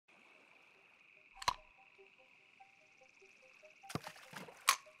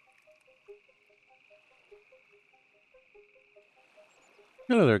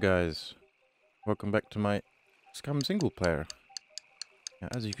Hello there guys, welcome back to my SCUM single player. Now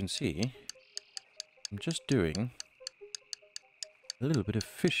as you can see, I'm just doing a little bit of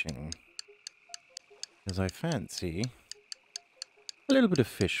fishing, as I fancy a little bit of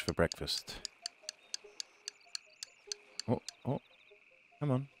fish for breakfast. Oh,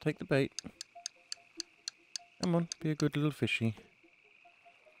 come on, take the bait. Come on, be a good little fishy.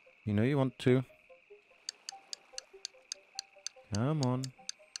 You know you want to. Come on.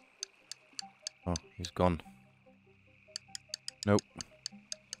 Oh, he's gone. Nope.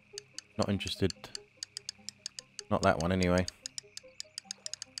 Not interested. Not that one, anyway.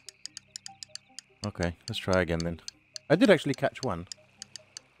 Okay, let's try again then. I did actually catch one.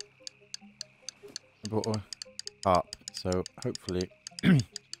 I bought a carp, so hopefully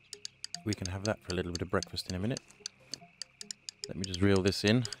we can have that for a little bit of breakfast in a minute. Let me just reel this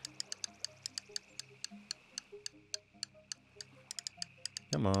in.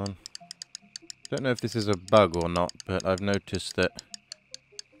 Come on. Don't know if this is a bug or not, but I've noticed that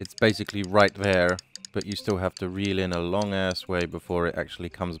it's basically right there, but you still have to reel in a long-ass way before it actually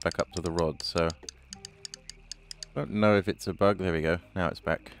comes back up to the rod, so... Don't know if it's a bug. There we go. Now it's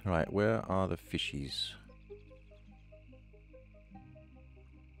back. Right, where are the fishies?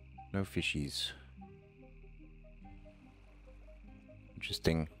 No fishies.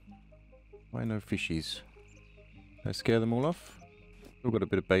 Interesting. Why no fishies? Did I scare them all off? Still got a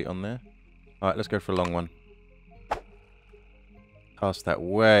bit of bait on there. Alright, let's go for a long one. Cast that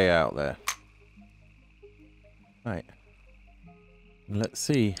way out there. Right. Let's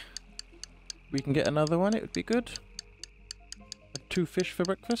see. If we can get another one, it would be good. 2 fish for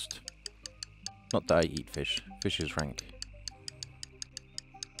breakfast. Not that I eat fish. Fish is rank.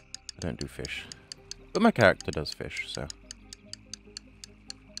 I don't do fish. But my character does fish, so...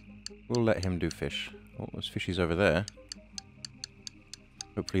 we'll let him do fish. Oh, there's fishies over there.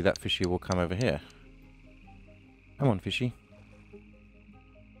 Hopefully that fishy will come over here. Come on, fishy.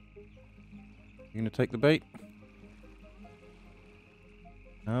 You gonna take the bait?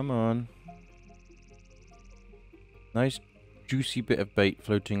 Come on. Nice juicy bit of bait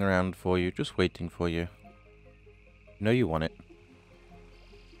floating around for you, just waiting for you. You know you want it.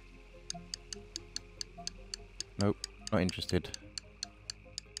 Nope, not interested.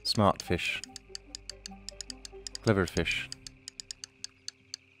 Smart fish. Clever fish.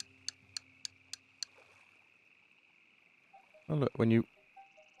 Oh look, when you...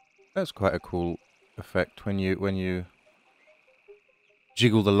 that's quite a cool effect when you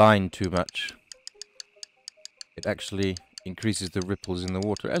jiggle the line too much. It actually increases the ripples in the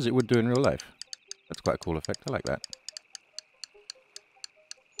water, as it would do in real life. That's quite a cool effect, I like that.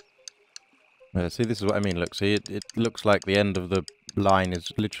 See, this is what I mean, look, see, it looks like the end of the line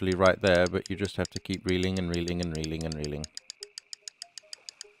is literally right there, but you just have to keep reeling and reeling and reeling and reeling.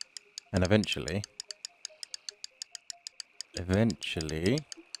 And eventually,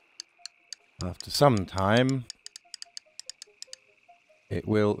 after some time, it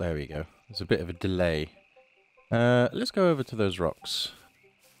will... there we go. There's a bit of a delay. Let's go over to those rocks.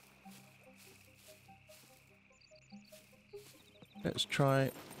 Let's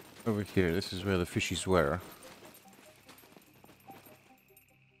try over here. This is where the fishies were.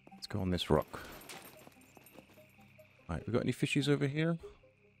 Let's go on this rock. Right, we got any fishies over here?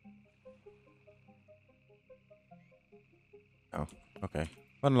 Oh, okay.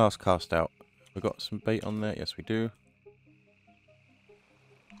 One last cast out. We got some bait on there. Yes, we do.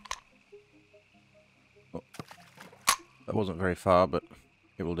 Oh. That wasn't very far, but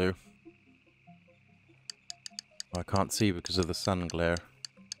it will do. Oh, I can't see because of the sun glare.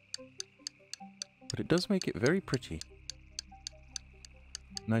 But it does make it very pretty.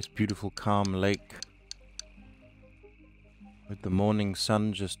 Nice, beautiful, calm lake. With the morning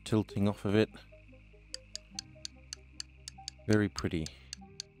sun just tilting off of it. Very pretty.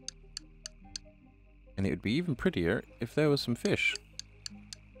 And it would be even prettier if there was some fish.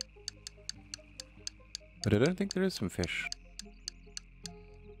 But I don't think there is some fish.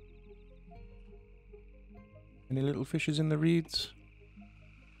 Any little fishes in the reeds?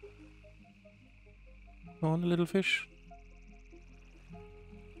 Come on, little fish.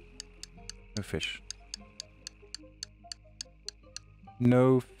 No fish.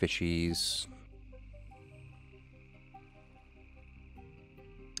 No fishies.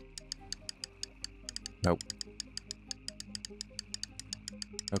 Nope.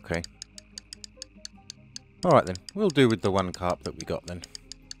 Okay. Alright then, we'll do with the one carp that we got then.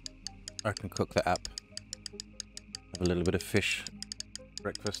 I can cook that up. Have a little bit of fish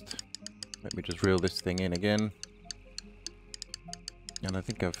breakfast. Let me just reel this thing in again. And I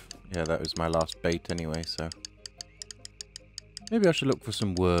think I've... yeah, that was my last bait anyway, so... Maybe I should look for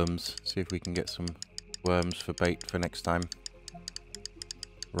some worms. See if we can get some worms for bait for next time.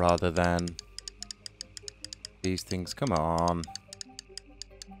 Rather than these things. Come on.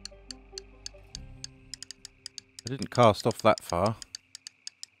 I didn't cast off that far.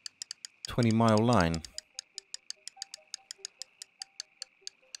 20-mile line.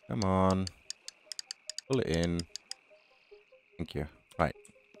 Come on. Pull it in. Thank you. Right.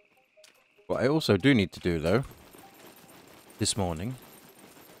 What I also do need to do, though, this morning,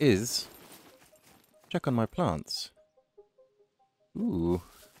 is check on my plants. Ooh.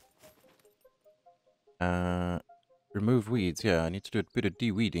 Remove weeds. Yeah, I need to do a bit of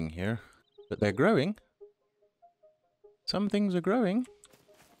de-weeding here. But they're growing. Some things are growing.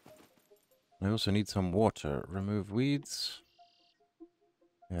 I also need some water. Remove weeds.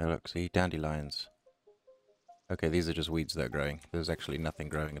 Yeah, look, see, dandelions. Okay, these are just weeds that are growing. There's actually nothing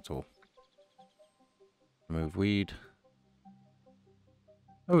growing at all. Remove weed.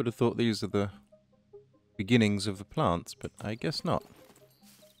 I would have thought these are the beginnings of the plants, but I guess not.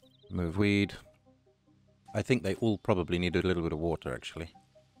 Remove weed. I think they all probably need a little bit of water, actually.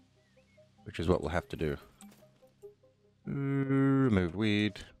 Which is what we'll have to do. Remove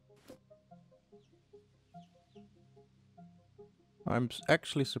weed. I'm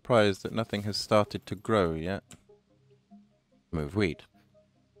actually surprised that nothing has started to grow yet. Remove weed.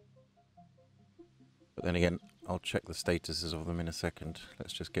 But then again, I'll check the statuses of them in a second.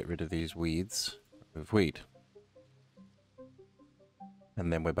 Let's just get rid of these weeds. Remove weed.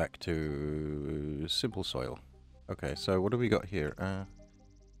 And then we're back to simple soil. Okay, so what do we got here?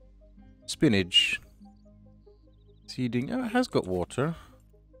 Spinach. Seeding. Oh, it has got water.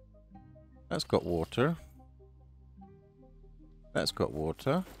 That's got water. That's got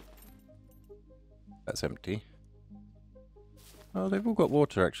water. That's empty. Oh, they've all got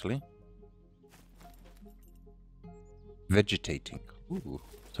water, actually. Vegetating. Ooh.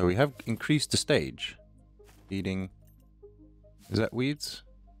 So we have increased the stage. Feeding. Is that weeds?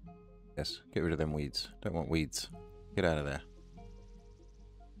 Yes, get rid of them weeds. Don't want weeds. Get out of there.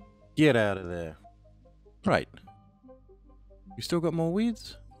 Get out of there. Right. You still got more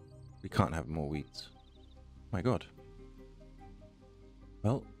weeds? We can't have more weeds. My god.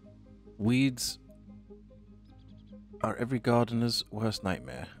 Well, weeds are every gardener's worst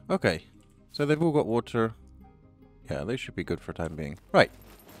nightmare. Okay, so they've all got water. Yeah, they should be good for the time being. Right.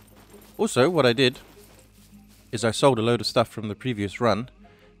 Also, what I did is I sold a load of stuff from the previous run,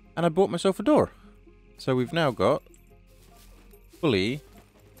 and I bought myself a door. So we've now got fully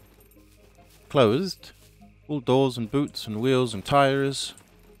closed, full doors and boots and wheels and tires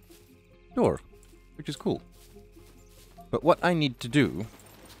door, which is cool. But what I need to do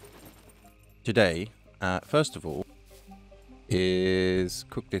today, first of all, is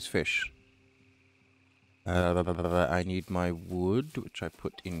cook this fish. I need my wood, which I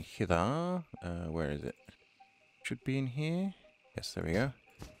put in hither. Where is it? Should be in here. Yes, there we go.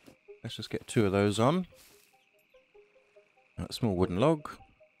 Let's just get 2 of those on. A small wooden log.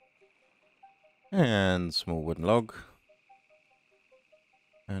 And small wooden log.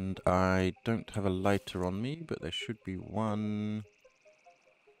 And I don't have a lighter on me, but there should be one.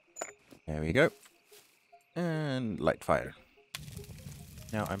 There we go. And light fire.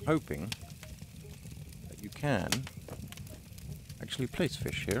 Now I'm hoping that you can actually place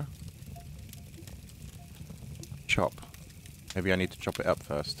fish here. Chop. Maybe I need to chop it up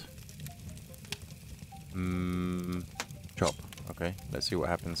first. Chop. Okay, let's see what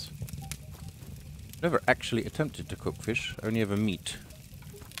happens. Never actually attempted to cook fish, only ever meat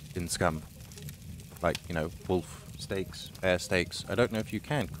in SCUM. Like, you know, wolf steaks, bear steaks. I don't know if you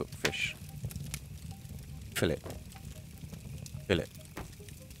can cook fish. Fillet. Fillet.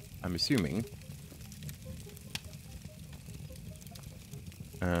 I'm assuming.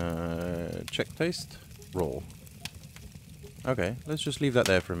 Check taste. Raw. Okay, let's just leave that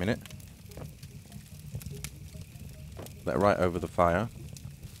there for a minute. That right over the fire.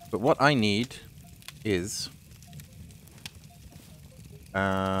 But what I need is...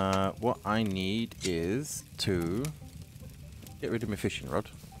 to get rid of my fishing rod.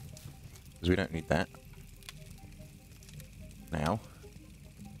 Because we don't need that. Now.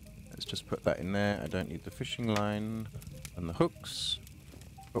 Let's just put that in there. I don't need the fishing line and the hooks.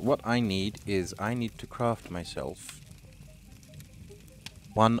 But what I need is I need to craft myself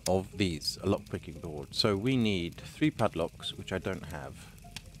one of these, a lock-picking board. So we need 3 padlocks, which I don't have.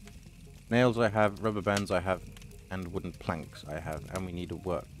 Nails I have, rubber bands I have, and wooden planks I have, and we need a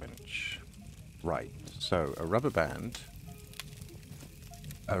workbench. Right, so a rubber band,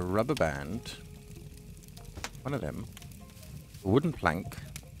 one of them, a wooden plank,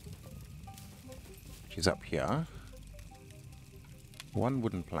 which is up here, 1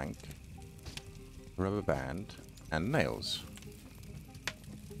 wooden plank, rubber band, and nails.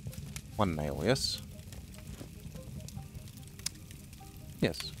 1 nail, yes?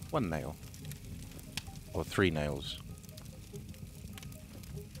 Yes, 1 nail. Or 3 nails.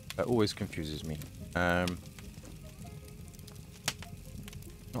 That always confuses me. Not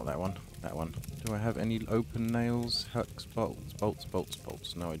that one. That one. Do I have any open nails? Hooks, bolts, bolts, bolts,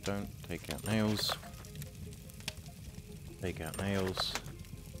 bolts. No, I don't. Take out nails. Take out nails.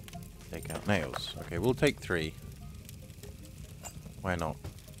 Take out nails. Okay, we'll take 3. Why not?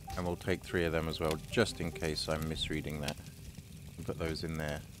 And we'll take 3 of them as well, just in case I'm misreading that. And put those in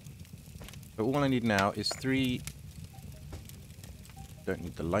there. But all I need now is 3... Don't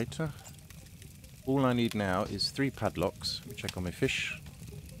need the lighter. All I need now is 3 padlocks. Let me check on my fish.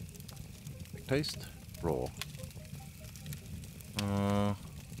 Quick taste. Raw.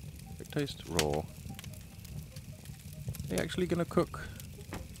 Quick taste. Raw. Are they actually going to cook?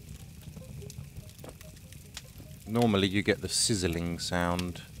 Normally you get the sizzling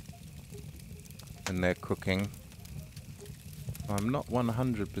sound when they're cooking. I'm not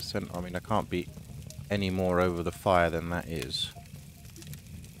 100%... I mean, I can't be any more over the fire than that is.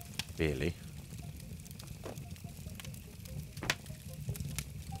 Really.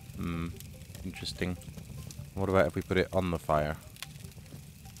 Interesting. What about if we put it on the fire?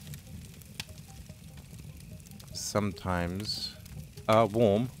 Sometimes...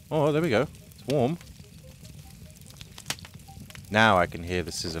 warm. Oh, there we go. It's warm. Now I can hear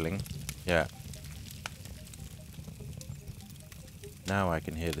the sizzling. Yeah. Now I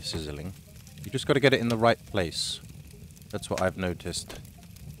can hear the sizzling. You just got to get it in the right place. That's what I've noticed.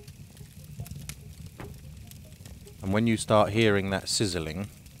 And when you start hearing that sizzling...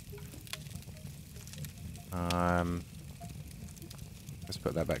 let's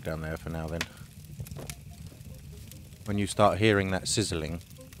put that back down there for now then. When you start hearing that sizzling,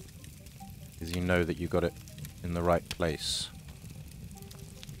 is you know that you got it in the right place.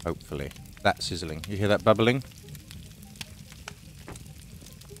 Hopefully. That sizzling. You hear that bubbling?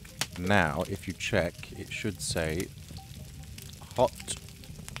 Now, if you check, it should say hot,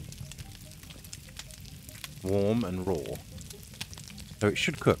 warm, and raw. So it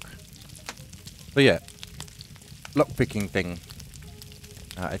should cook. But yeah, lockpicking thing.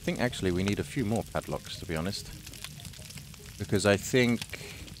 I think actually we need a few more padlocks, to be honest. Because I think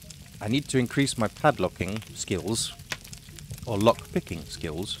I need to increase my padlocking skills, or lockpicking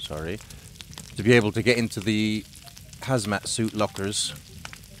skills, sorry, to be able to get into the hazmat suit lockers.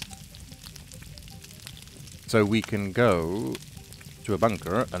 So we can go to a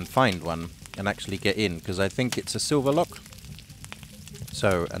bunker and find one and actually get in, because I think it's a silver lock.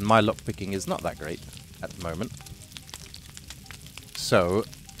 So, and my lockpicking is not that great at the moment. So,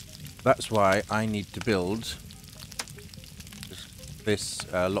 that's why I need to build this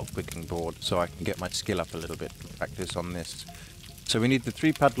lockpicking board so I can get my skill up a little bit and practice on this. So we need the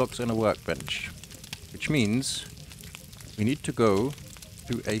 3 padlocks and a workbench, which means we need to go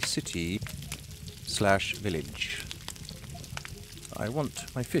to a city/village. I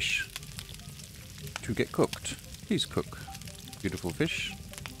want my fish to get cooked. Please cook, beautiful fish.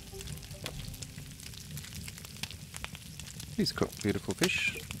 Please cook, beautiful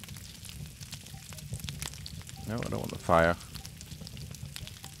fish. No, I don't want the fire.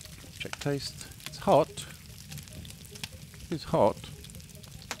 Check taste. It's hot. It's hot.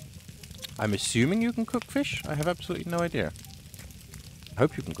 I'm assuming you can cook fish? I have absolutely no idea. I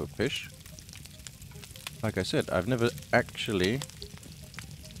hope you can cook fish. Like I said, I've never actually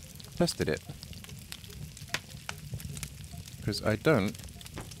tested it. Because I don't,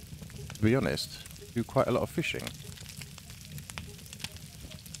 to be honest, do quite a lot of fishing.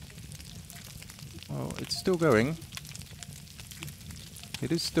 Well, it's still going.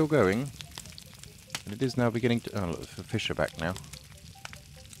 It is still going. And it is now beginning to... Oh, look, the fish are back now.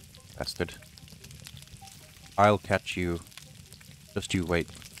 Bastard. I'll catch you. Just you wait.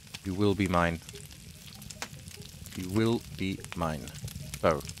 You will be mine. You will be mine.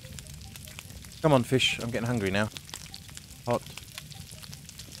 So. Come on, fish. I'm getting hungry now. Hot.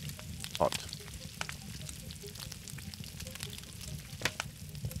 Hot.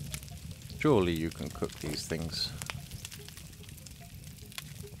 Surely you can cook these things.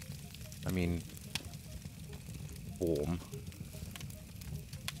 I mean... warm.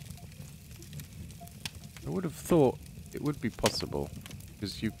 I would have thought it would be possible,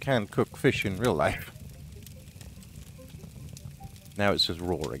 because you can cook fish in real life. Now it's just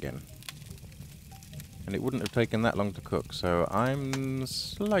raw again. And it wouldn't have taken that long to cook, so I'm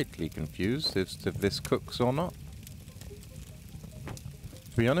slightly confused as to if this cooks or not.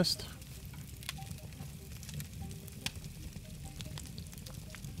 To be honest.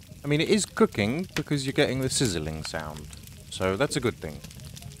 I mean, it is cooking because you're getting the sizzling sound. So that's a good thing.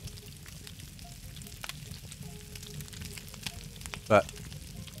 But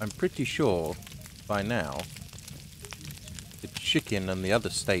I'm pretty sure by now the chicken and the other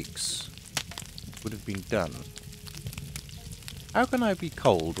steaks would have been done. How can I be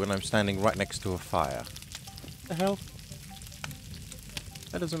cold when I'm standing right next to a fire? What the hell?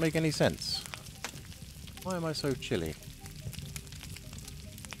 That doesn't make any sense. Why am I so chilly?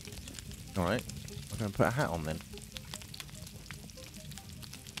 Alright, I'm going to put a hat on then.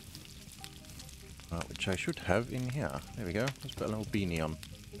 Which I should have in here. There we go. Let's put a little beanie on.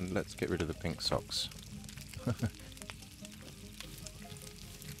 And let's get rid of the pink socks.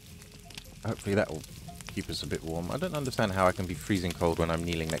 Hopefully that will keep us a bit warm. I don't understand how I can be freezing cold when I'm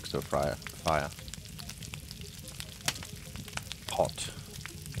kneeling next to a fire. Hot.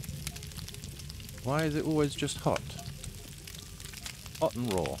 Why is it always just hot? Hot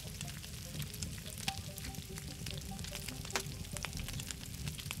and raw.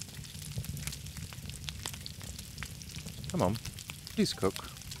 Come on, please cook.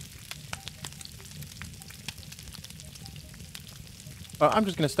 I'm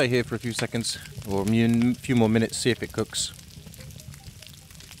just going to stay here for a few seconds, or a few more minutes, see if it cooks.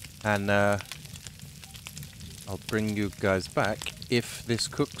 And I'll bring you guys back if this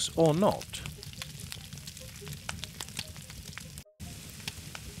cooks or not.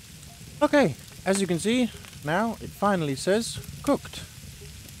 Okay, as you can see, now it finally says cooked.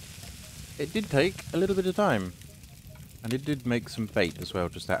 It did take a little bit of time. And it did make some bait as well,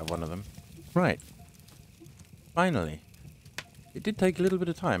 just out of one of them. Right. Finally. It did take a little bit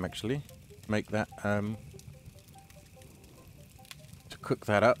of time, actually, to make that, to cook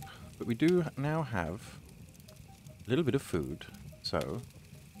that up. But we do now have a little bit of food, so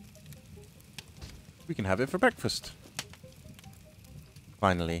we can have it for breakfast.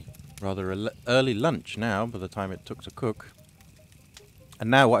 Finally. Rather an early lunch now, by the time it took to cook. And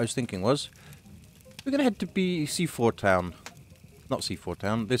now what I was thinking was, we're gonna head to C4 Town. Not C4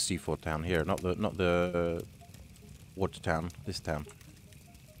 Town, this C4 Town here, not the water town, this town.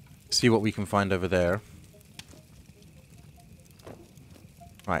 See what we can find over there.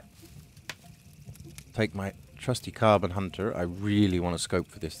 Right. Take my trusty carbon hunter. I really want to scope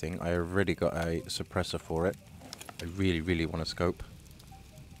for this thing. I already got a suppressor for it. I really, really want to scope.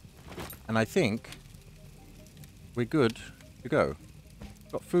 And I think we're good to go.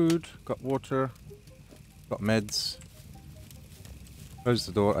 Got food, got water, got meds. Close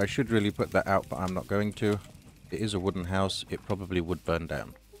the door. I should really put that out, but I'm not going to. It is a wooden house. It probably would burn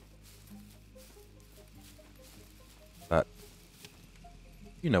down. But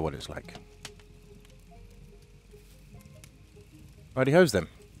you know what it's like. Righty-ho's then.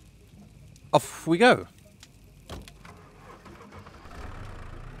 Off we go.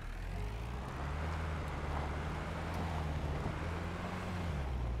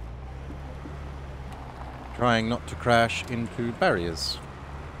 Trying not to crash into barriers.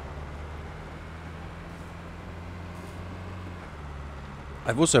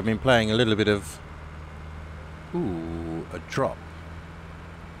 I've also been playing a little bit of... Ooh, a drop.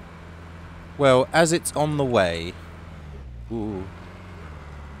 Well, as it's on the way... Ooh.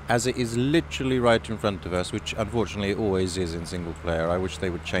 As it is literally right in front of us, which unfortunately it always is in single player. I wish they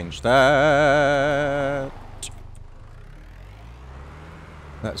would change that.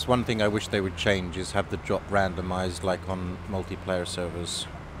 That's one thing I wish they would change, is have the drop randomized like on multiplayer servers.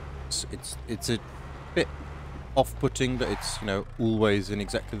 It's a bit off-putting that it's, you know, always in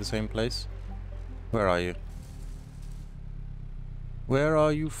exactly the same place. Where are you? Where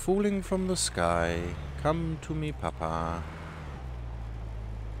are you falling from the sky? Come to me, Papa.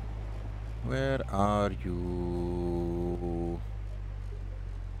 Where are you?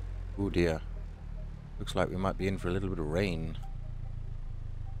 Oh dear. Looks like we might be in for a little bit of rain.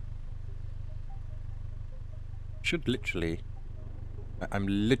 Should literally... I'm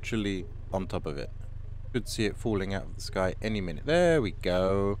literally on top of it. Should see it falling out of the sky any minute. There we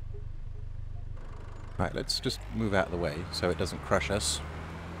go. Right, let's just move out of the way so it doesn't crush us.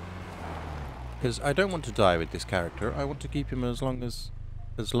 Because I don't want to die with this character. I want to keep him as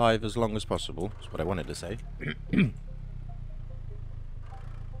live as long as possible. That's what I wanted to say.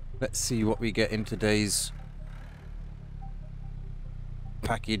 Let's see what we get in today's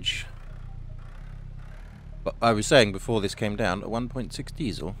package. But I was saying before this came down, a 1.6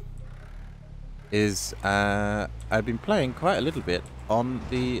 diesel is, I've been playing quite a little bit on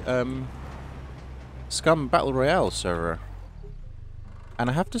the SCUM Battle Royale server. And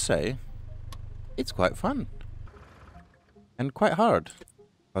I have to say, it's quite fun. And quite hard.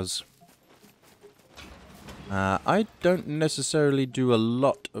 Because I don't necessarily do a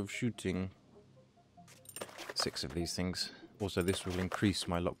lot of shooting. 6 of these things. Also, this will increase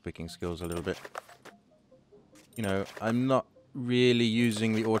my lockpicking skills a little bit. You know, I'm not really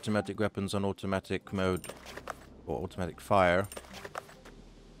using the automatic weapons on automatic mode or automatic fire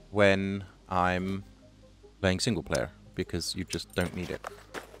when I'm playing single player, because you just don't need it.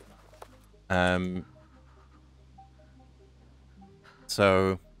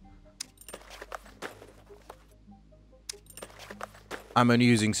 So I'm only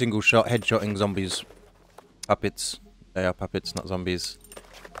using single shot, headshotting zombies, puppets. They are puppets, not zombies.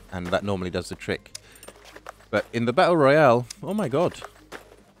 And that normally does the trick. But in the Battle Royale, oh my god.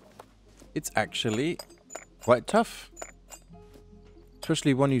 It's actually quite tough.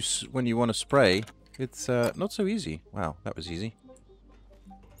 Especially when you want to spray. It's not so easy. Wow, that was easy.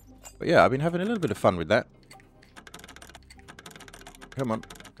 But yeah, I've been having a little bit of fun with that. Come on,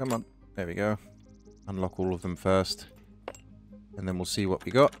 come on. There we go. Unlock all of them first. And then we'll see what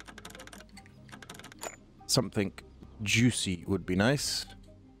we got. Something juicy would be nice.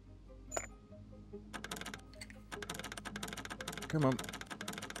 Come on.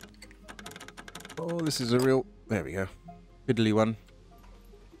 Oh, this is a real... There we go. Fiddly one.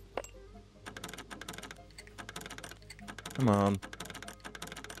 Come on.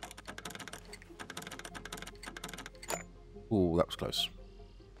 Ooh, that was close.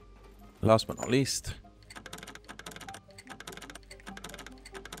 Last but not least.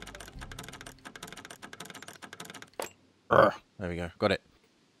 There we go. Got it.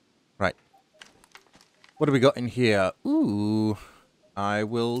 Right. What do we got in here? Ooh. I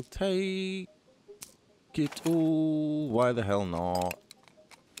will take it all. Why the hell not?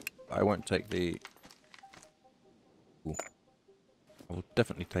 I won't take the... Ooh. I will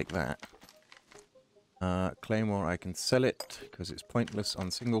definitely take that. Claymore, I can sell it because it's pointless on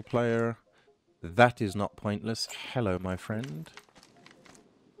single player. That is not pointless. Hello, my friend.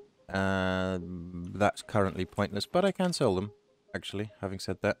 That's currently pointless, but I can sell them, actually, having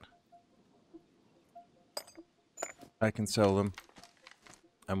said that. I can sell them.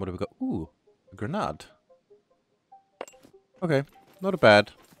 And what have we got? Ooh, a grenade. Okay, not a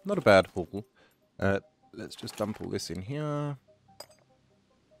bad haul. Let's just dump all this in here.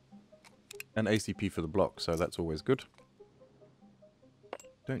 And ACP for the block, so that's always good.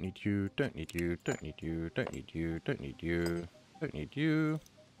 Don't need you, don't need you, don't need you, don't need you, don't need you, don't need you,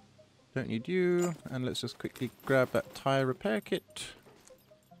 don't need you. And let's just quickly grab that tire repair kit.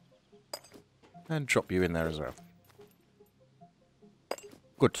 And drop you in there as well.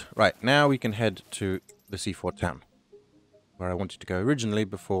 Good. Right, now we can head to the C4 town, where I wanted to go originally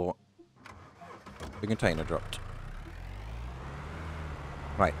before the container dropped.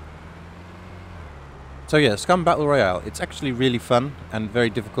 Right. So yeah, SCUM Battle Royale. It's actually really fun and very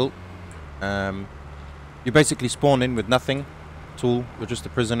difficult. You basically spawn in with nothing at all. You're just a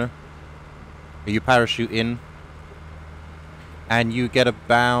prisoner. You parachute in. And you get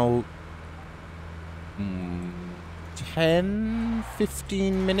about 10,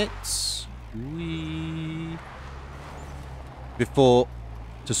 15 minutes before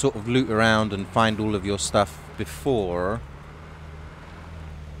to sort of loot around and find all of your stuff before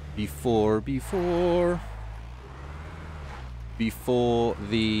the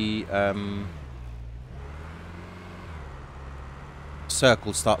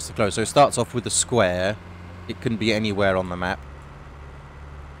circle starts to close. So it starts off with a square. It can be anywhere on the map.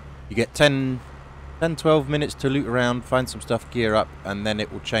 You get 10, 12 minutes to loot around, find some stuff, gear up, and then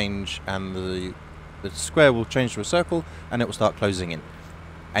it will change, and the square will change to a circle, and it will start closing in.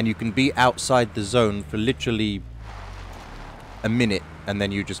 And you can be outside the zone for literally a minute, and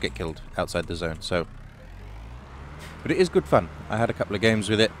then you just get killed outside the zone. So, but it is good fun. I had a couple of games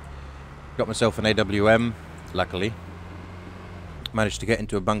with it. Got myself an AWM, luckily. Managed to get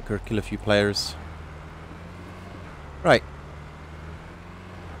into a bunker, kill a few players. Right.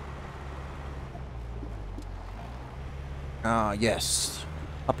 Ah, yes.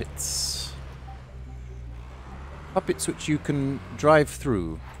 Puppets. Puppets which you can drive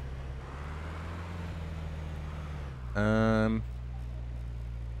through. Well,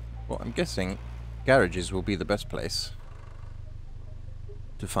 I'm guessing garages will be the best place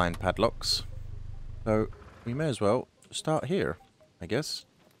to find padlocks. So, we may as well start here, I guess.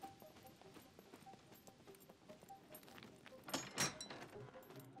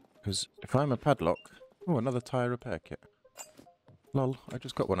 Because if I'm a padlock... Oh, another tyre repair kit. Lol, I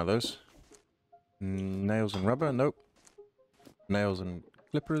just got one of those. Nails and rubber? Nope. Nails and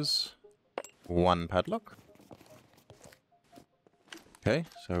clippers. One padlock. Okay,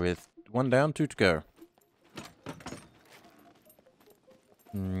 so with one down, 2 to go.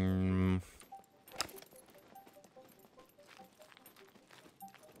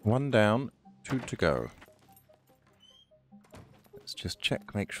 One down, 2 to go. Let's just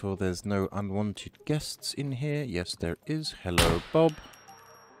check, make sure there's no unwanted guests in here. Yes, there is. Hello, Bob.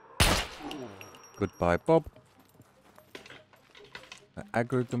 Goodbye, Bob. I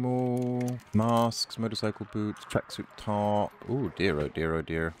aggroed them all. Masks, motorcycle boots, tracksuit top. Oh dear, oh dear, oh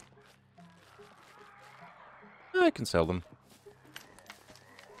dear. I can sell them.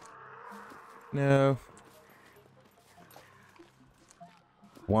 No.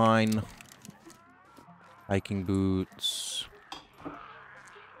 Wine. Hiking boots.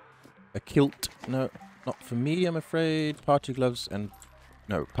 A kilt. No, not for me, I'm afraid. Party gloves and...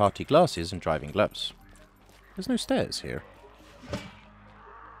 No, party glasses and driving gloves. There's no stairs here.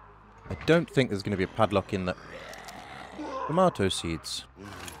 I don't think there's going to be a padlock in the... Tomato seeds.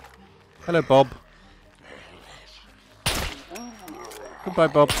 Hello, Bob. Goodbye,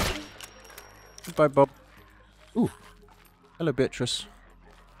 Bob. Goodbye, Bob. Ooh. Hello, Beatrice.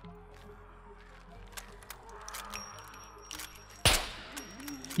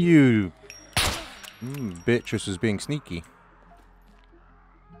 You. Beatrice is being sneaky.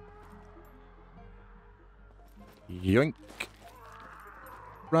 Yoink.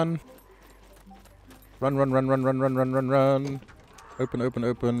 Run. Run, run, run, run, run, run, run, run, run. Open, open,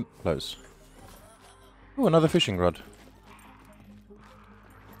 open. Close. Oh, another fishing rod.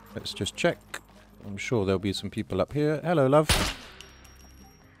 Let's just check. I'm sure there'll be some people up here. Hello, love.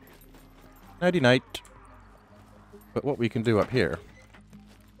 Nighty night. But what we can do up here...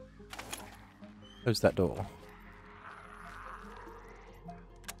 Close that door.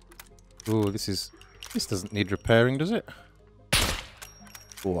 Oh, this doesn't need repairing, does it?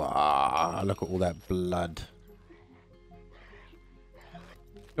 Wow, look at all that blood.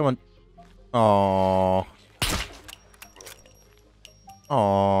 Come on. Aww.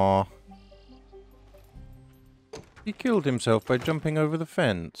 Aww. He killed himself by jumping over the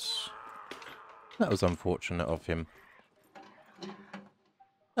fence. That was unfortunate of him.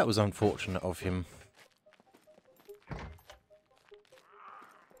 That was unfortunate of him. I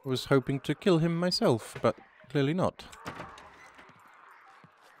was hoping to kill him myself, but clearly not.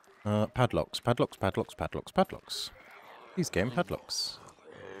 Padlocks, padlocks, padlocks, padlocks, padlocks. These game padlocks.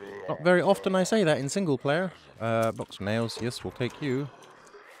 Not very often I say that in single player. Box of nails, yes, we'll take you.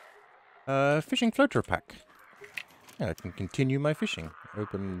 Fishing floater pack. Yeah, I can continue my fishing.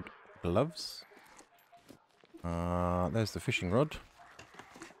 Open gloves. There's the fishing rod.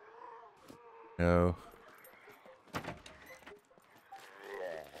 No.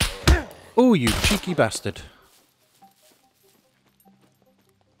 Oh, you cheeky bastard.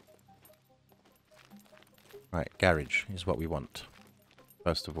 Right, garage is what we want.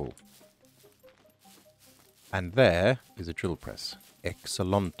 First of all. And there is a drill press.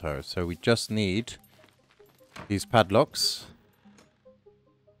 Excellento. So we just need these padlocks.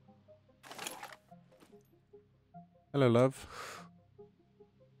 Hello, love.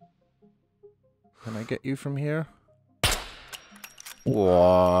 Can I get you from here?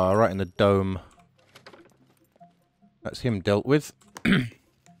 Whoa, right in the dome. That's him dealt with.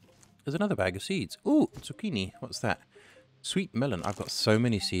 There's another bag of seeds. Ooh, zucchini. What's that? Sweet melon. I've got so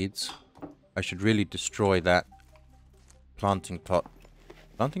many seeds. I should really destroy that planting pot.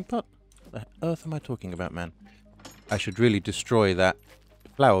 Planting pot? What the earth am I talking about, man? I should really destroy that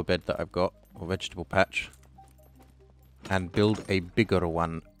flower bed that I've got, or vegetable patch, and build a bigger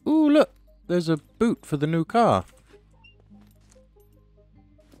one. Ooh, look! There's a boot for the new car.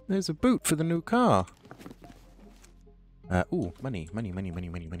 There's a boot for the new car. Ooh, money, money, money, money,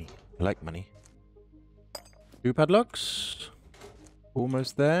 money, money. I like money. 2 padlocks.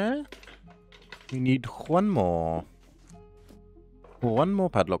 Almost there. We need one more. One more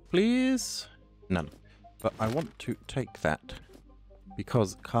padlock, please. None. But I want to take that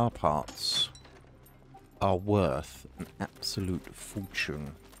because car parts are worth an absolute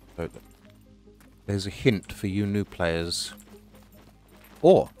fortune. So there's a hint for you new players.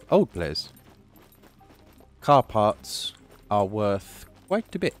 Or old players. Car parts are worth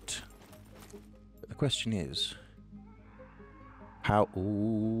quite a bit. But the question is... How...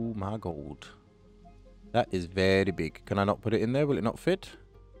 Ooh, my gold. That is very big. Can I not put it in there? Will it not fit?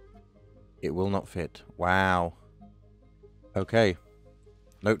 It will not fit. Wow. Okay.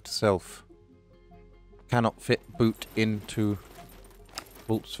 Note to self. Cannot fit boot into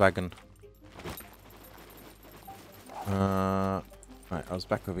Volkswagen. Right, I was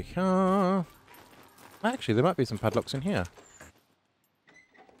back over here. Actually, there might be some padlocks in here.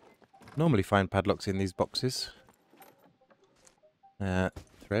 Normally find padlocks in these boxes.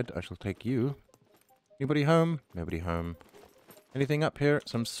 Thread, I shall take you. Anybody home? Nobody home. Anything up here?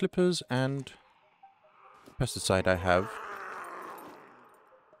 Some slippers and pesticide I have.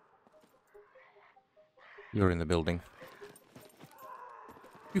 You're in the building.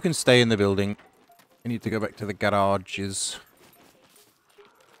 You can stay in the building. I need to go back to the garages.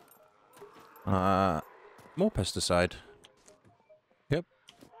 More pesticide. Yep.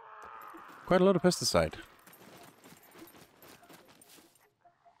 Quite a lot of pesticide.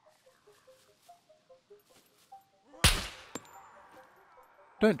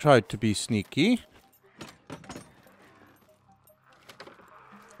 Don't try to be sneaky.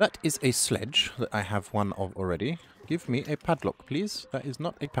 That is a sledge that I have one of already. Give me a padlock, please. That is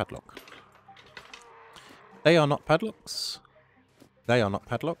not a padlock. They are not padlocks. They are not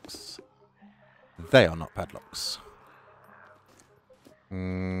padlocks. They are not padlocks.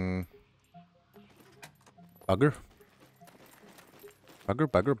 Bugger. Bugger,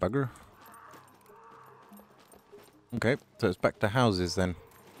 bugger, bugger. Okay, so it's back to houses then.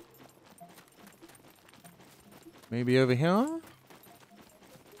 Maybe over here?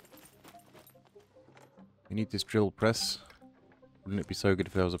 We need this drill press. Wouldn't it be so good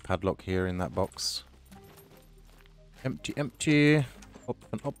if there was a padlock here in that box? Empty, empty.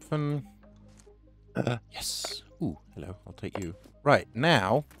 Opfen, opfen. Yes. Ooh, hello. I'll take you. Right,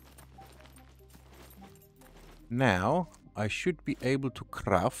 now... Now, I should be able to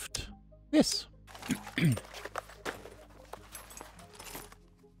craft this.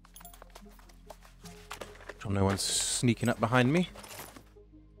 Sure no one's sneaking up behind me.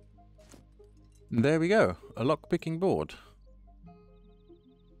 There we go. A lock-picking board.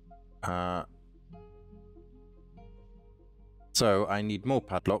 So I need more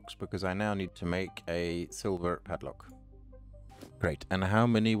padlocks because I now need to make a silver padlock. Great. And how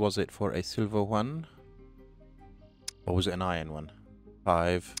many was it for a silver one? Or was it an iron one?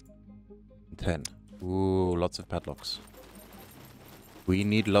 5, 10. Ooh, lots of padlocks. We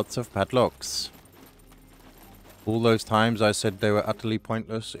need lots of padlocks. All those times I said they were utterly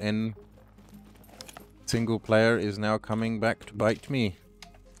pointless in single player is now coming back to bite me.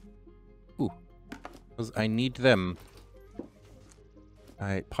 Ooh. Because I need them.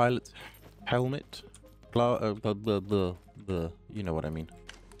 A pilot's helmet. You know what I mean.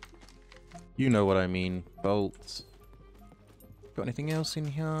 You know what I mean. Bolts. Got anything else in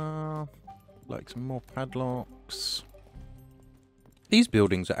here? Like some more padlocks. These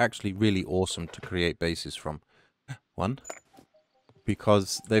buildings are actually really awesome to create bases from. One.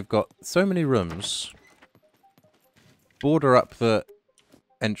 Because they've got so many rooms. Border up the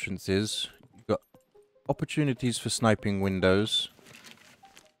entrances. You've got opportunities for sniping windows.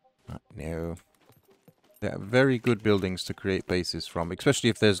 No. They're very good buildings to create bases from, especially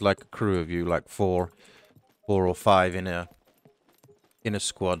if there's like a crew of you, like four or 5 in a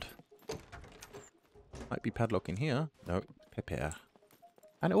squad. Might be padlock in here. No, Pepper.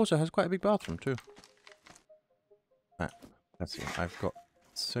 And it also has quite a big bathroom too. That's it. I've got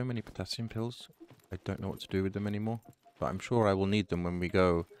so many potassium pills. I don't know what to do with them anymore. But I'm sure I will need them when we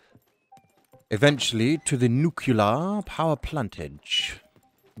go eventually to the nuclear power plantage.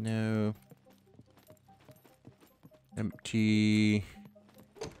 No. Empty.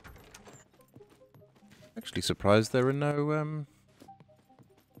 Actually surprised there are no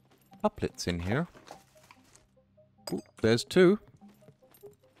couplets in here. Ooh, there's 2.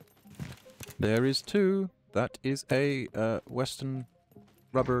 There is 2. That is a Western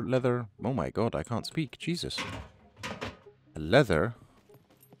rubber leather. Oh my god, I can't speak. Jesus. A leather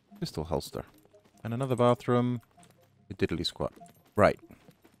pistol holster. And another bathroom. A diddly squat. Right.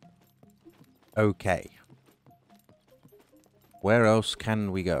 Okay. Where else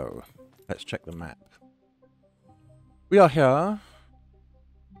can we go? Let's check the map. We are here.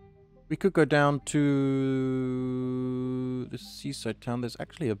 We could go down to the seaside town. There's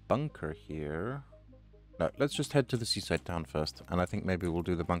actually a bunker here. No, let's just head to the seaside town first. And I think maybe we'll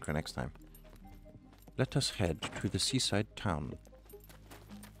do the bunker next time. Let us head to the seaside town.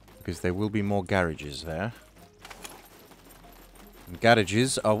 Because there will be more garages there. And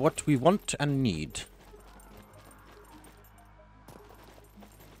garages are what we want and need.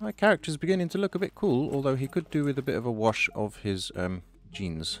 My character's beginning to look a bit cool, although he could do with a bit of a wash of his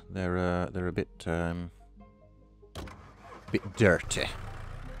jeans. They're a bit dirty.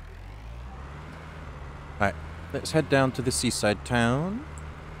 Right, let's head down to the seaside town.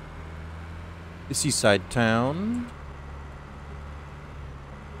 The seaside town.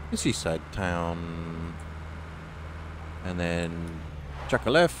 The seaside town. And then chuck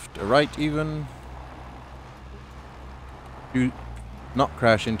a left, a right even. Do not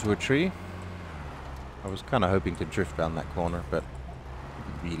crash into a tree. I was kind of hoping to drift down that corner, but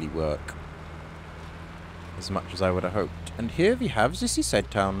it didn't really work as much as I would have hoped. And here we have the seaside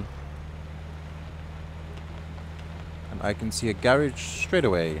town. And I can see a garage straight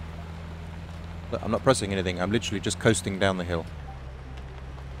away. Look, I'm not pressing anything. I'm literally just coasting down the hill.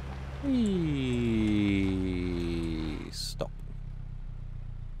 Whee! Stop.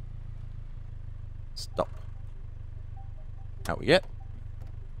 Stop. Out we get.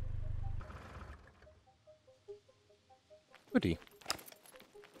 Goody.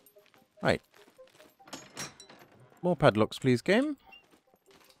 Right. More padlocks, please, game.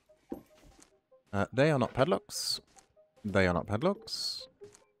 They are not padlocks. They are not padlocks.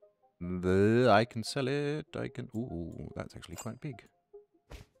 I can sell it. I can... Ooh, that's actually quite big.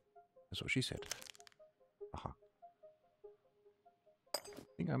 That's what she said. Aha. I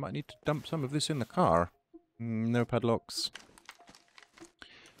think I might need to dump some of this in the car. No padlocks.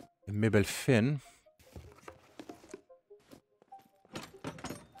 Mibel fin.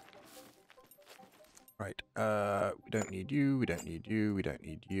 Right, we don't need you, we don't need you, we don't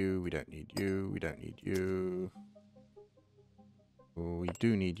need you, we don't need you, we don't need you. We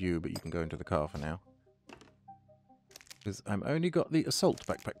do need you, but you can go into the car for now. Because I'm only got the assault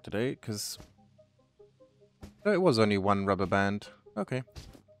backpack today, because... Oh, it was only one rubber band. Okay.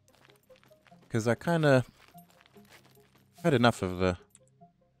 Because I kind of had enough of the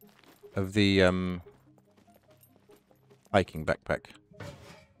hiking backpack.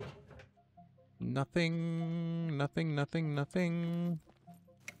 Nothing, nothing, nothing, nothing.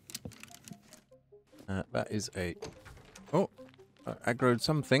 That is a... Oh! Aggroed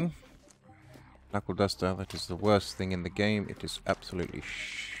something. Knuckle duster, that is the worst thing in the game. It is absolutely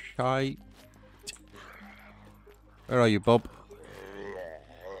shite. Where are you, Bob?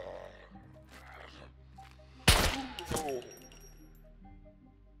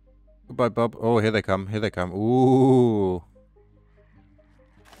 Goodbye, Bob. Oh, here they come, here they come. Ooh!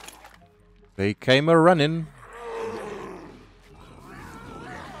 They came a-running.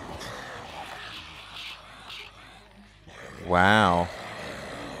 Wow.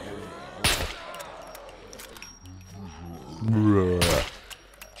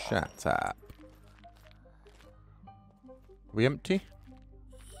 Shut up. Are we empty?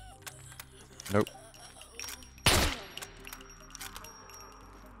 Nope.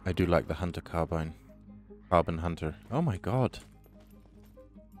 I do like the hunter carbine. Carbon hunter. Oh my god.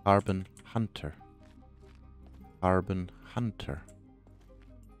 Carbon hunter. Carbon hunter.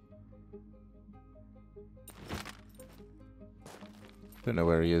 Don't know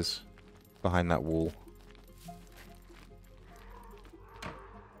where he is. Behind that wall.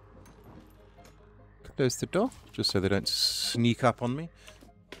 Close the door, just so they don't sneak up on me.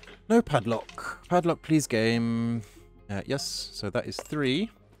 No padlock. Padlock, please, game. Yes, so that is 3.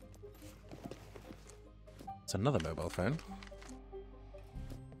 It's another mobile phone.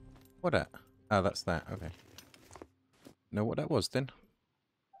 What at? Oh, that's that. Okay. Know what that was then?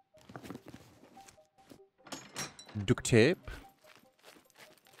 Duct tape.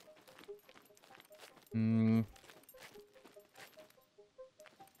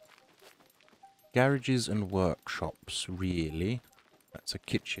 Garages and workshops, really. That's a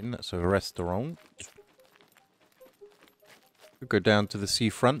kitchen. That's a restaurant. We'll go down to the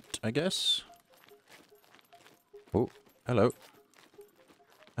seafront, I guess. Oh, hello.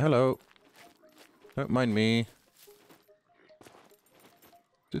 Hello. Don't mind me.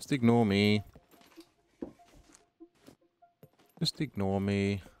 Just ignore me. Just ignore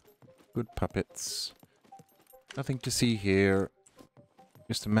me. Good puppets. Nothing to see here.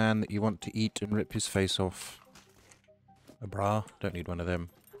 Just a man that you want to eat and rip his face off. A bra. Don't need one of them.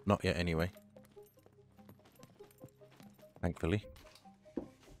 Not yet, anyway. Thankfully.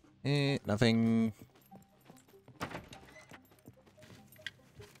 Nothing.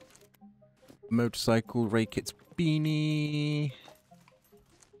 Motorcycle, rake its beanie.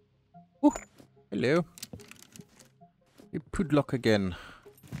 Oh, hello. You pudlock again.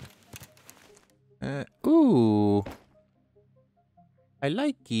 Ooh. I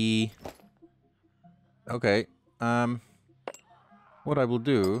likey. Okay. What I will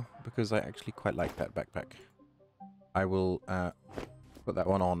do, because I actually quite like that backpack, I will put that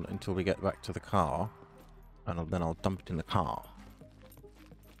one on until we get back to the car, and then I'll dump it in the car.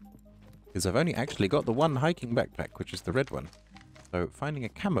 Because I've only actually got the one hiking backpack, which is the red one. So finding a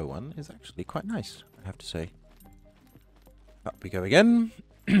camo one is actually quite nice, I have to say. Up we go again.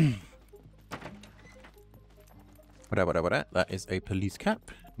 What? That is a police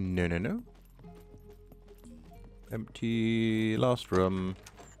cap. No, no, no. Empty. Last room.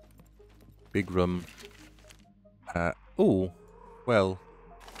 Big room. Oh. Well.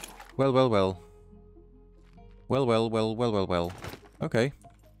 Well. Well. Okay.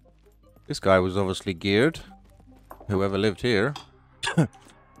 This guy was obviously geared. Whoever lived here.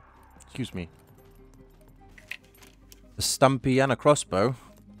 Excuse me. A stumpy and a crossbow.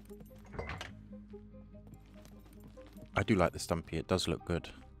 I do like the Stumpy. It does look good.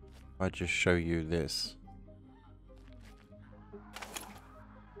 If I just show you this.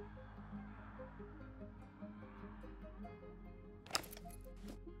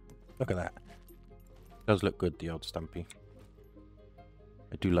 Look at that. It does look good, the old Stumpy.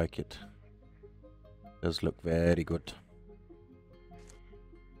 I do like it. It does look very good.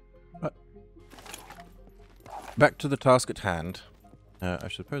 But back to the task at hand. I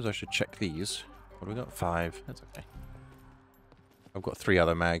suppose I should check these. What have we got? 5. That's okay. I've got 3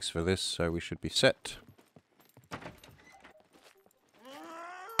 other mags for this, so we should be set.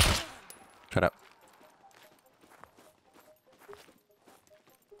 Shut up.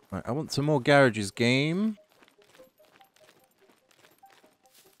 Right, I want some more garages, game.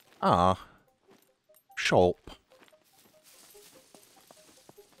 Ah. Shop.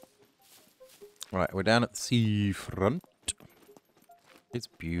 Right, we're down at the seafront. It's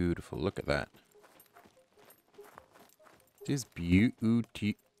beautiful. Look at that. It is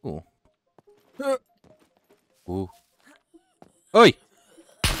beautiful. Ooh. Oi!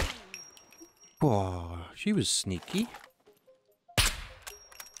 Oh, she was sneaky.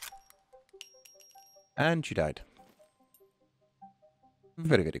 And she died.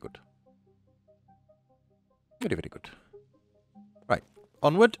 Very, very good. Very, very good. Right.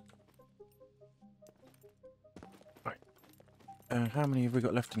 Onward. Right. How many have we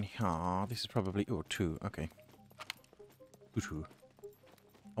got left in here? This is probably... Oh, 2. Okay. 2.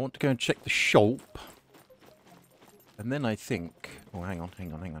 I want to go and check the shop. And then I think... Oh, hang on.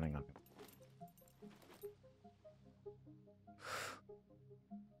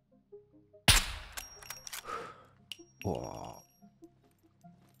 Oh.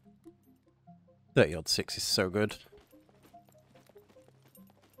 30-odd 6 is so good.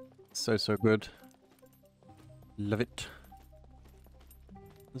 So good. Love it.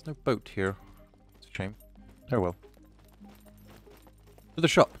 There's no boat here. It's a shame. Oh well. To the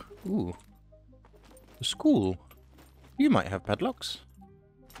shop. Ooh. The school. You might have padlocks.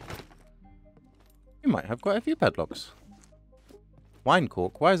 You might have quite a few padlocks. Wine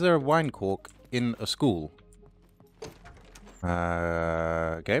cork. Why is there a wine cork in a school?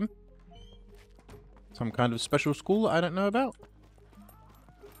 Game? Some kind of special school that I don't know about?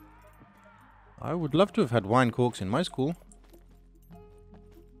 I would love to have had wine corks in my school.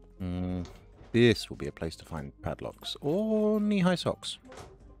 This will be a place to find padlocks. Or knee-high socks.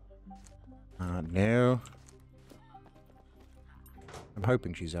 No. I'm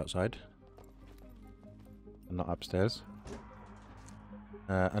hoping she's outside. And not upstairs.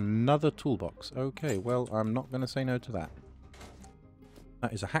 Another toolbox. Okay, well, I'm not going to say no to that.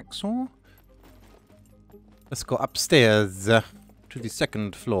 That is a hacksaw. Let's go upstairs to the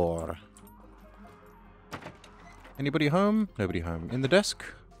 2nd floor. Anybody home? Nobody home. In the desk?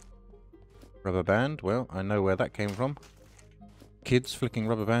 Rubber band. Well, I know where that came from. Kids flicking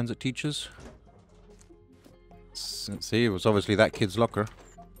rubber bands at teachers. See, it was obviously that kid's locker.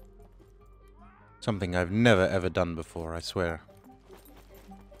 Something I've never ever done before, I swear.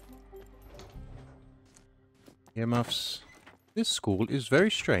 Earmuffs. This school is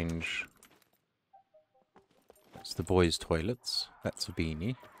very strange. That's the boys' toilets. That's a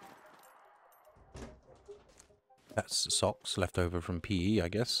beanie. That's socks left over from PE, I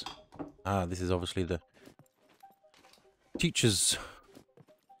guess. Ah, this is obviously the teacher's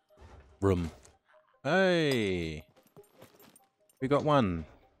room. Hey! We got 1.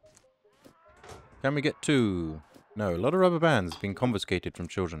 Can we get 2? No, a lot of rubber bands being confiscated from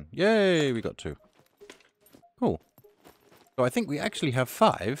children. Yay! We got 2. Cool. So I think we actually have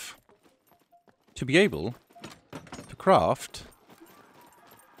 5 to be able to craft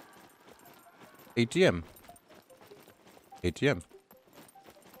ATM. ATM.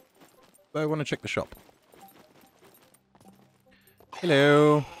 But I want to check the shop.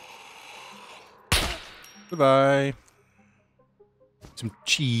 Hello. Goodbye. Some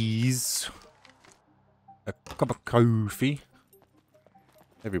cheese. A cup of coffee.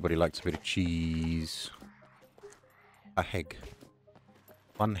 Everybody likes a bit of cheese. A egg.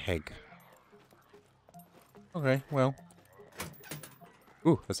 1 egg. Okay, well.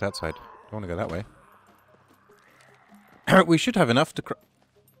 Ooh, that's outside. Don't want to go that way. We should have enough to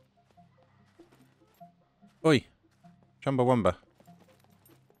Oi. Chumbawamba.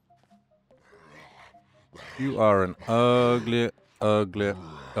 You are an ugly, ugly,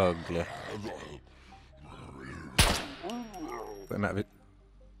 ugly. Put him out of it.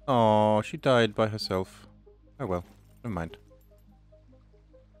 Oh, she died by herself. Oh well, never mind.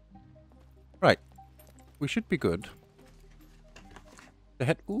 Right. We should be good. To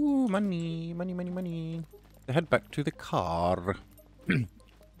head... Ooh, money, money, money, money. To head back to the car.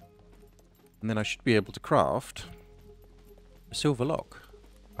 And then I should be able to craft A silver lock,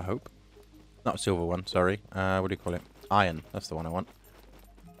 I hope. Not a silver one, sorry. What do you call it? Iron. That's the one I want.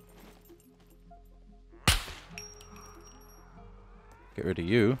 Get rid of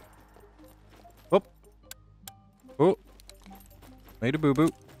you. Oh! Oh! Made a boo-boo.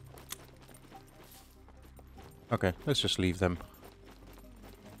 Okay, let's just leave them.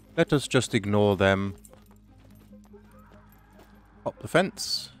 Let us just ignore them. Hop the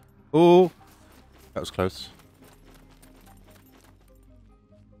fence. Oh! That was close.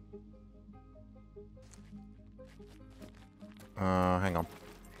 Hang on.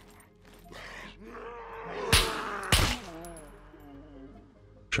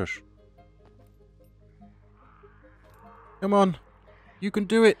 Shush. Come on. You can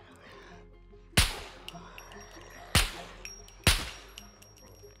do it.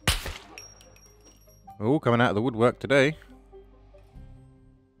 Oh, coming out of the woodwork today.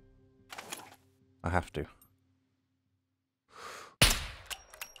 I have to.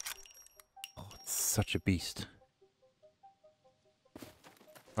 Oh, it's such a beast.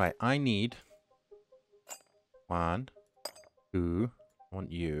 Right, I need 1, 2. I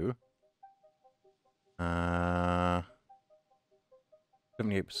want you. 78%.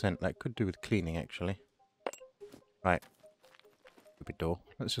 That could do with cleaning, actually. Right. Stupid door.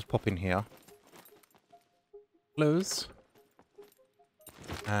 Let's just pop in here. Close.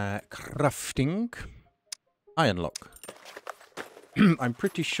 Crafting. Iron lock. I'm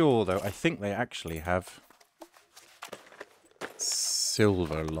pretty sure, though, I think they actually have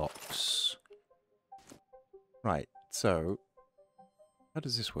silver locks. Right, so how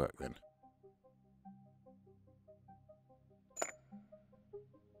does this work then?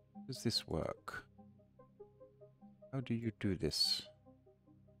 How does this work? How do you do this?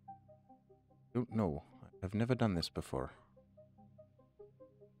 Don't know. I've never done this before.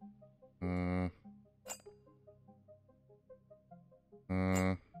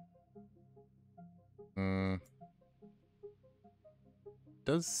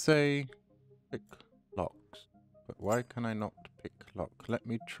 Does say pick locks, but why can I not pick lock? Let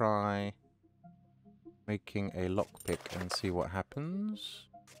me try making a lockpick and see what happens.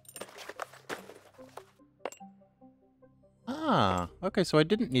 Ah, okay, so I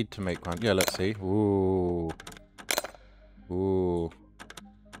didn't need to make one. Yeah, let's see. Ooh. Ooh.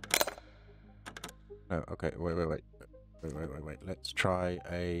 No, okay, wait. Let's try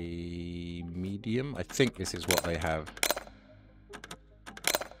a medium. I think this is what they have.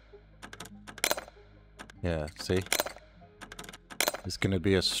 Yeah, see? It's gonna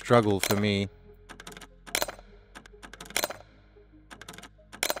be a struggle for me.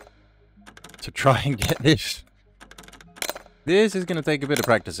 To try and get this. This is gonna take a bit of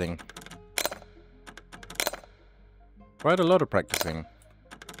practicing. Quite a lot of practicing.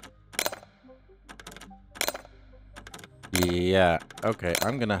 Yeah, okay,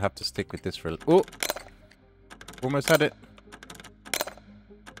 I'm gonna have to stick with this for a little. Oh! Almost had it.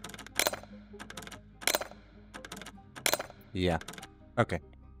 Yeah. Okay.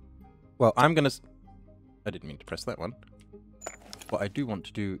 Well, I'm gonna... I didn't mean to press that one. What I do want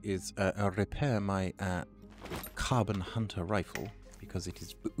to do is repair my carbon hunter rifle, because it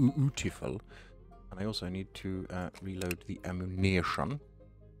is beautiful. And I also need to reload the ammunition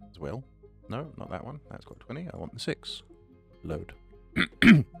as well. No, not that one. That's got 20. I want the 6. Load.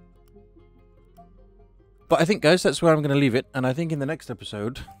 But I think, guys, that's where I'm going to leave it. And I think in the next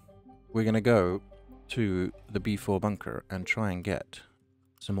episode, we're going to go to the B4 bunker and try and get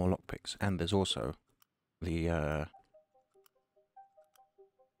some more lockpicks. And there's also the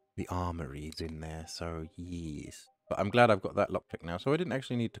armories in there. So, yes. But I'm glad I've got that lockpick now. So I didn't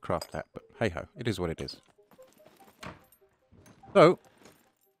actually need to craft that. But hey-ho, it is what it is. So,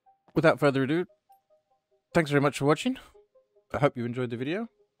 without further ado, thanks very much for watching. I hope you enjoyed the video.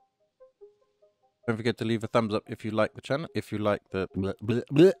 Don't forget to leave a thumbs up if you like the channel. If you like the...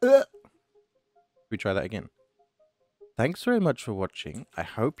 We try that again. Thanks very much for watching. I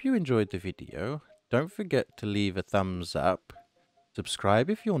hope you enjoyed the video. Don't forget to leave a thumbs up. Subscribe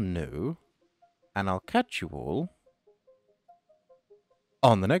if you're new. And I'll catch you all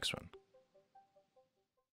on the next one.